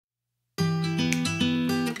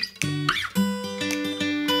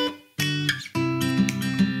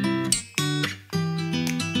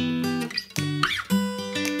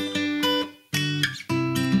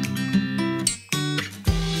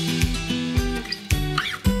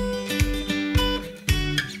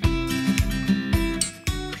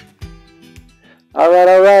All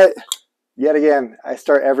right. Yet again, I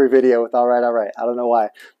start every video with all right. I don't know why.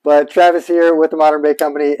 But Travis here with the Modern Bay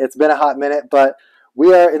Company. It's been a hot minute, but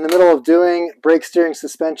we are in the middle of doing brake steering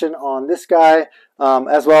suspension on this guy,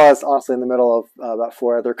 as well as honestly in the middle of about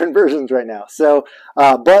 4 other conversions right now. So,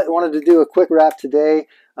 but wanted to do a quick wrap today.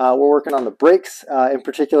 We're working on the brakes in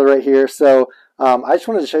particular right here. So I just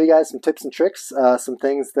wanted to show you guys some tips and tricks, some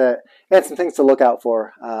things to look out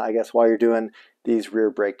for, I guess, while you're doing these rear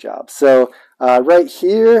brake jobs. So right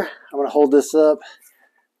here, I'm going to hold this up.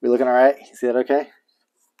 We looking all right? You see that okay?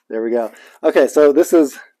 There we go. Okay, so this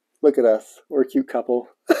is, look at us. We're a cute couple.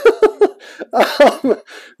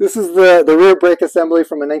 This is the rear brake assembly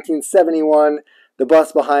from a 1971, the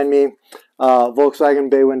bus behind me, Volkswagen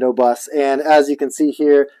Bay WIndow Bus. And as you can see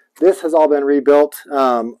here, this has all been rebuilt,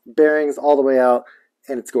 bearings all the way out,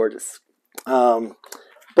 and it's gorgeous.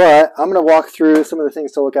 But I'm going to walk through some of the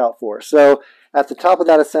things to look out for. So at the top of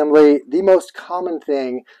that assembly, the most common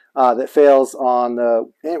thing that fails on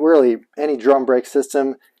really any drum brake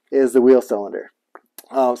system is the wheel cylinder.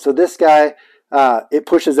 So this guy, it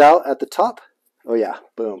pushes out at the top. Oh yeah,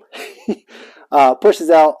 boom. Pushes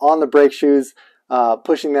out on the brake shoes,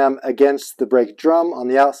 pushing them against the brake drum on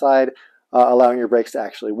the outside, allowing your brakes to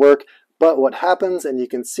actually work. But what happens, and you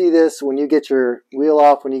can see this when you get your wheel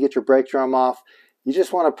off, when you get your brake drum off, you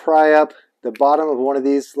just want to pry up the bottom of one of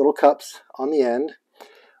these little cups on the end.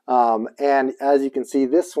 And as you can see,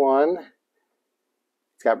 this one,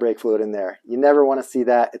 it's got brake fluid in there. You never want to see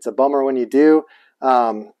that. It's a bummer when you do.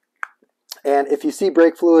 And if you see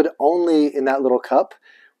brake fluid only in that little cup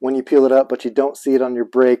when you peel it up, but you don't see it on your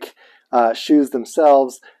brake shoes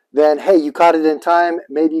themselves, then hey, you caught it in time.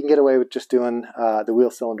 Maybe you can get away with just doing the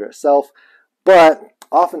wheel cylinder itself. But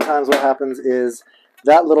oftentimes what happens is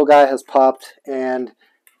that little guy has popped and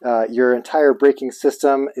your entire braking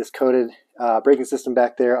system is coated, braking system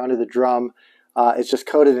back there under the drum, it's just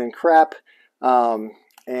coated in crap,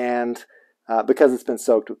 and because it's been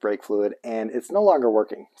soaked with brake fluid and it's no longer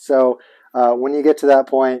working. So when you get to that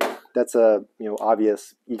point, that's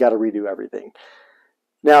obvious. You got to redo everything.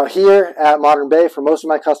 Now here at Modern Bay, for most of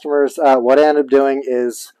my customers, what I end up doing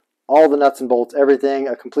is all the nuts and bolts, everything,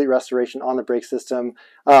 a complete restoration on the brake system.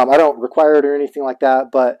 I don't require it or anything like that,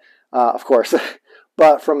 but of course.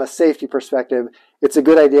 But from a safety perspective, it's a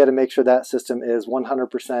good idea to make sure that system is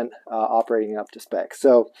 100% operating up to spec.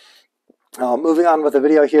 So moving on with the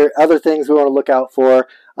video here, other things we want to look out for,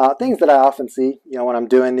 things that I often see, when I'm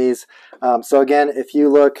doing these. So again, if you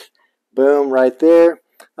look, boom, right there,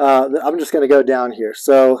 I'm just going to go down here.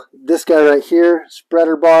 So this guy right here,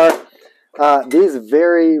 spreader bar, these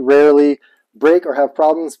very rarely break or have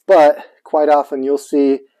problems, but quite often you'll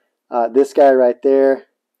see this guy right there.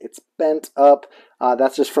 It's bent up.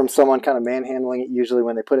 That's just from someone kind of manhandling it, usually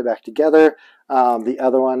when they put it back together. The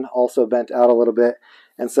other one also bent out a little bit.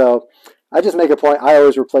 And so I just make a point. I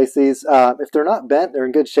always replace these. If they're not bent, they're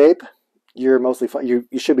in good shape, you're mostly fine. You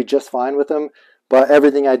should be just fine with them. But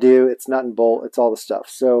everything I do, it's nut and bolt. It's all the stuff.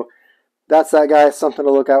 So that's that guy. Something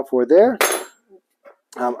to look out for there.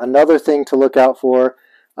 Another thing to look out for,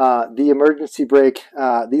 the emergency brake,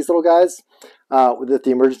 these little guys that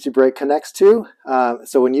the emergency brake connects to.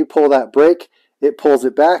 So when you pull that brake, it pulls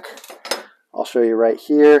it back. I'll show you right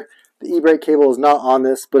here. The e-brake cable is not on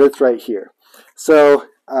this, but it's right here. So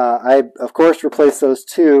I, of course, replace those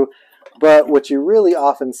too. But what you really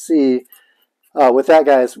often see with that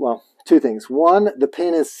guy is, well, two things. One, the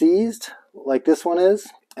pin is seized, like this one is,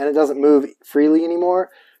 and it doesn't move freely anymore.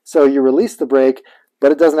 So you release the brake,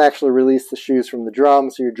 but it doesn't actually release the shoes from the drum,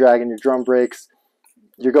 so you're dragging your drum brakes.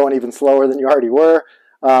 You're going even slower than you already were,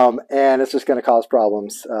 and it's just going to cause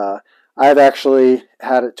problems. I've actually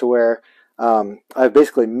had it to where I've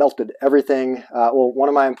basically melted everything. Well, one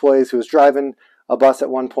of my employees who was driving a bus at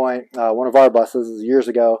one point, one of our buses years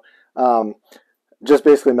ago, just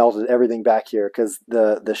basically melted everything back here because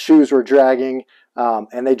the shoes were dragging,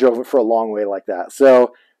 and they drove it for a long way like that.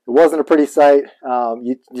 So it wasn't a pretty sight.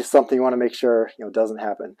 Just something you want to make sure doesn't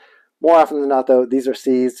happen. More often than not, though, these are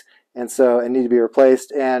seized, and so it need to be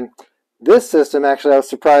replaced. And this system, actually, I was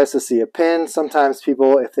surprised to see a pin. Sometimes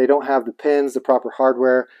people, if they don't have the pins, the proper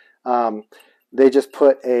hardware, they just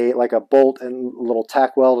put like a bolt and a little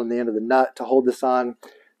tack weld on the end of the nut to hold this on.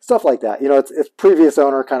 Stuff like that. It's previous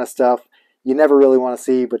owner kind of stuff you never really want to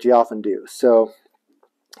see, but you often do. So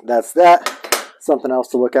that's that. Something else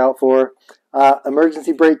to look out for.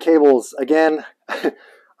 Emergency brake cables. Again,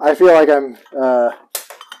 I feel like I'm, I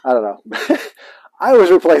don't know. I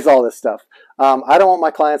always replace all this stuff. I don't want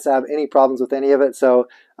my clients to have any problems with any of it. So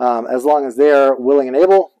as long as they are willing and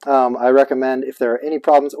able, I recommend if there are any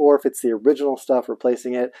problems or if it's the original stuff,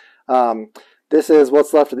 replacing it. This is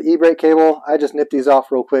what's left of the e-brake cable. I just nipped these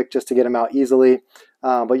off real quick just to get them out easily.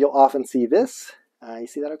 But you'll often see this. You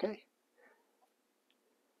see that okay?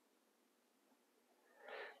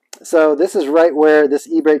 So this is right where this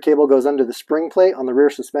e-brake cable goes under the spring plate on the rear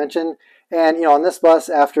suspension. And you know, on this bus,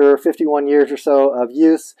 after 51 years or so of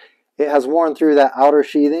use, it has worn through that outer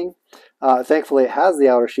sheathing. Thankfully, it has the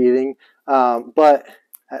outer sheathing, but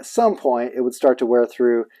at some point, it would start to wear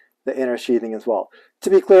through the inner sheathing as well.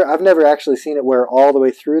 To be clear, I've never actually seen it wear all the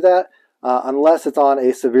way through that, unless it's on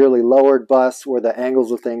a severely lowered bus where the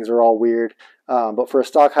angles of things are all weird. But for a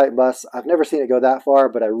stock height bus, I've never seen it go that far,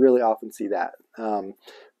 but I really often see that.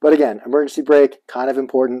 But again, emergency brake, kind of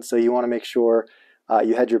important, so you want to make sure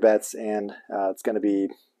you hedge your bets and it's going to be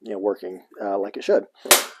working like it should.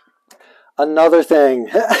 Another thing,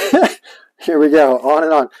 here we go, on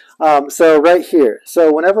and on. So right here,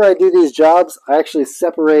 so whenever I do these jobs, I actually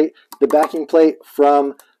separate the backing plate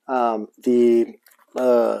from the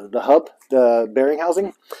hub, the bearing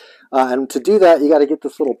housing. And to do that, you got to get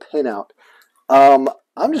this little pin out. I'm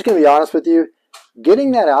just going to be honest with you.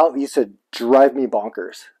 Getting that out used to drive me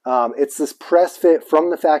bonkers. It's this press fit from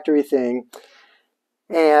the factory thing,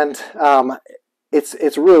 and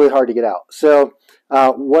it's really hard to get out. So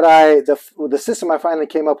the system I finally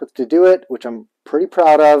came up with to do it, which I'm pretty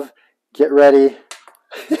proud of. Get ready.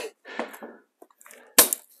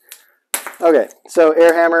 Okay, so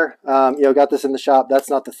air hammer. Got this in the shop. That's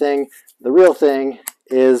not the thing. The real thing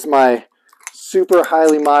is my super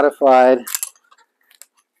highly modified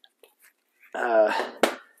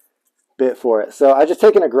bit for it. So I just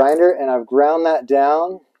taken a grinder and I've ground that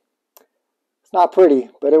down. It's not pretty,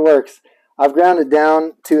 but it works. I've ground it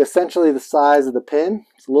down to essentially the size of the pin.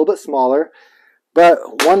 It's a little bit smaller. But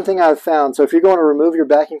one thing I've found, so if you're going to remove your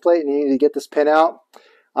backing plate and you need to get this pin out,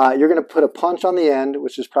 you're going to put a punch on the end,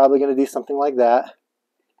 which is probably going to do something like that.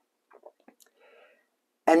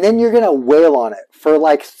 And then you're going to wail on it for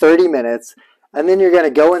like 30 minutes. And then you're going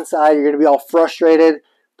to go inside. You're going to be all frustrated,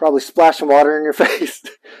 probably splash some water in your face,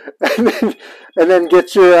 and then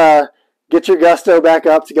get your gusto back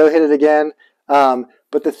up to go hit it again.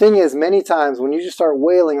 But the thing is, many times when you just start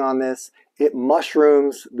wailing on this, it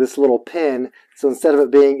mushrooms this little pin. So instead of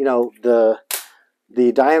it being,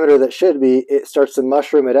 the diameter that should be, it starts to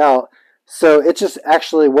mushroom it out. So it's just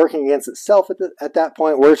actually working against itself at that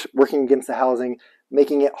point. We're working against the housing,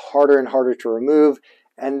 making it harder and harder to remove.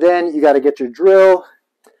 And then you got to get your drill.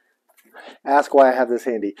 Ask why I have this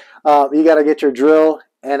handy. You got to get your drill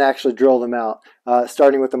and actually drill them out,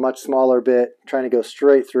 starting with a much smaller bit, trying to go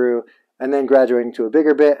straight through, and then graduating to a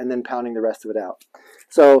bigger bit, and then pounding the rest of it out.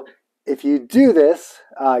 So if you do this,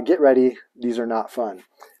 get ready. These are not fun.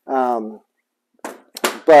 Yeah,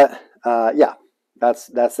 that's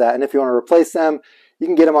that. And if you want to replace them, you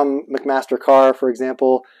can get them on McMaster Carr, for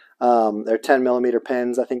example. They're 10 millimeter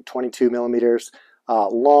pins, I think 22 millimeters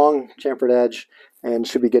long, chamfered edge, and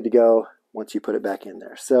should be good to go once you put it back in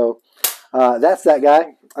there. So that's that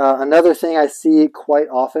guy. Another thing I see quite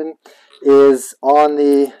often is on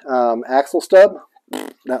the axle stub,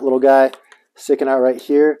 that little guy sticking out right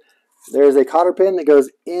here. There's a cotter pin that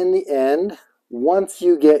goes in the end once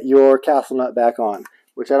you get your castle nut back on,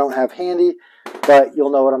 which I don't have handy, but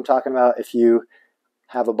you'll know what I'm talking about if you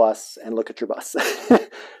have a bus and look at your bus.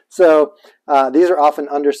 So these are often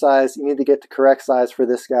undersized. You need to get the correct size for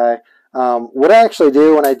this guy. What I actually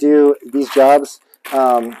do when I do these jobs,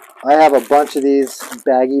 I have a bunch of these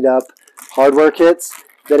baggied up hardware kits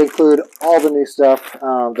that include all the new stuff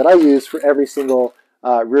that I use for every single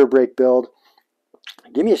rear brake build.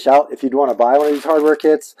 Give me a shout if you'd want to buy one of these hardware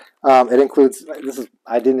kits. It includes,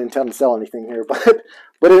 I didn't intend to sell anything here,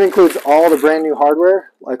 but it includes all the brand new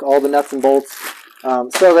hardware, like all the nuts and bolts,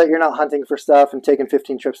 so that you're not hunting for stuff and taking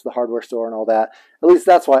 15 trips to the hardware store and all that. At least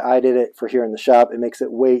that's why I did it for here in the shop. It makes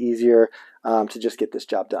it way easier to just get this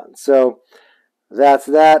job done. So that's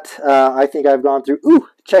that. I think I've gone through,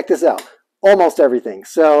 check this out, almost everything.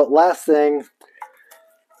 So last thing,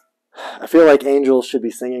 I feel like angels should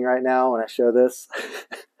be singing right now when I show this.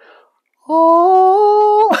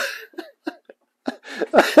 Oh.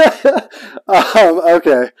 Okay,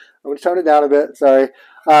 I'm going to tone it down a bit. Sorry.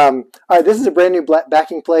 All right, this is a brand new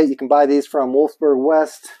backing plate. You can buy these from Wolfsburg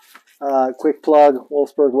West. Quick plug,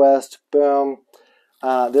 Wolfsburg West. Boom.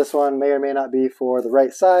 This one may or may not be for the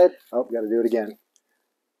right side. Oh, got to do it again.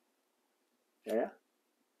 Yeah.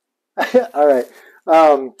 All right.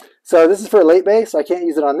 So this is for a late bay, so I can't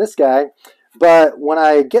use it on this guy. But when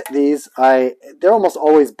I get these, they're almost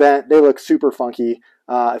always bent. They look super funky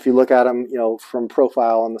if you look at them, from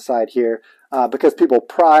profile on the side here, because people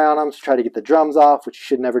pry on them to try to get the drums off, which you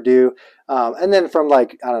should never do. And then from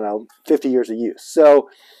 50 years of use. So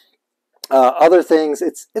Other things,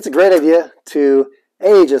 it's a great idea to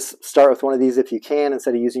just start with one of these if you can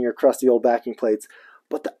instead of using your crusty old backing plates.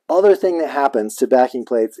 But the other thing that happens to backing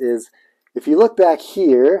plates is if you look back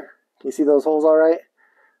here, can you see those holes all right?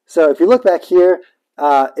 So if you look back here,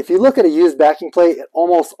 if you look at a used backing plate, it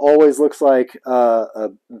almost always looks like a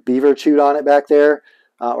beaver chewed on it back there,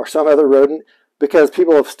 or some other rodent, because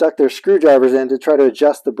people have stuck their screwdrivers in to try to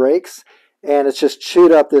adjust the brakes, and it's just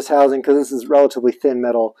chewed up this housing because this is relatively thin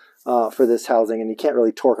metal for this housing, and you can't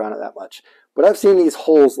really torque on it that much. But I've seen these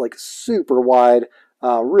holes like super wide,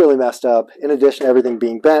 really messed up, in addition to everything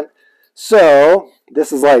being bent. So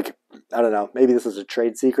this is like, I don't know, maybe this is a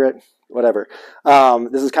trade secret, whatever.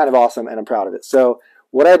 This is kind of awesome, and I'm proud of it. So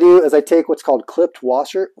what I do is I take what's called clipped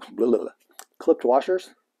washers,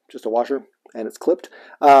 just a washer, and it's clipped.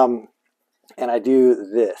 And I do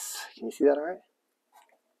this. Can you see that all right?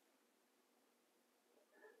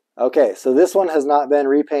 Okay, so this one has not been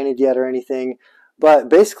repainted yet or anything, but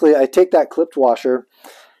basically I take that clipped washer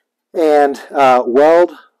and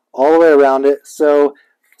weld all the way around it so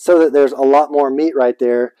that there's a lot more meat right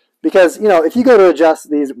there. Because, you know, if you go to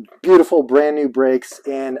adjust these beautiful brand new brakes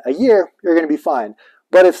in a year, you're going to be fine.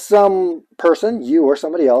 But if some person, you or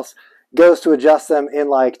somebody else, goes to adjust them in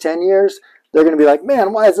like 10 years, they're going to be like,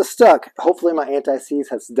 man, why is this stuck? Hopefully my anti-seize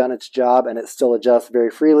has done its job and it still adjusts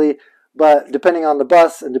very freely. But depending on the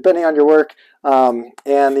bus and depending on your work and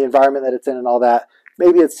the environment that it's in and all that,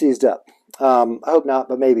 maybe it's seized up. I hope not,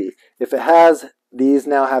 but maybe. If it has, these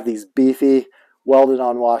now have these beefy welded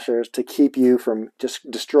on washers to keep you from just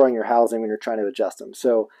destroying your housing when you're trying to adjust them.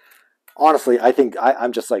 So honestly, I think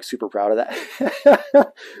I'm just like super proud of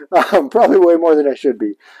that. Probably way more than I should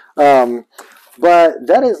be. But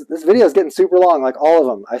this video is getting super long, like all of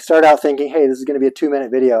them. I start out thinking, hey, this is going to be a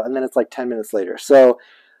 2-minute video, and then it's like 10 minutes later. So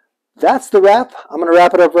that's the wrap. I'm going to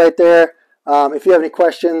wrap it up right there. If you have any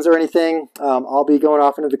questions or anything, I'll be going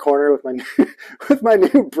off into the corner with my new, with my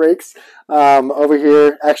new brakes over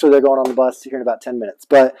here. Actually, they're going on the bus here in about 10 minutes.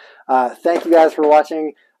 But thank you guys for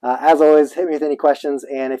watching. As always, hit me with any questions,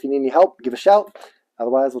 and if you need any help, give a shout.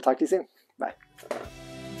 Otherwise, we'll talk to you soon.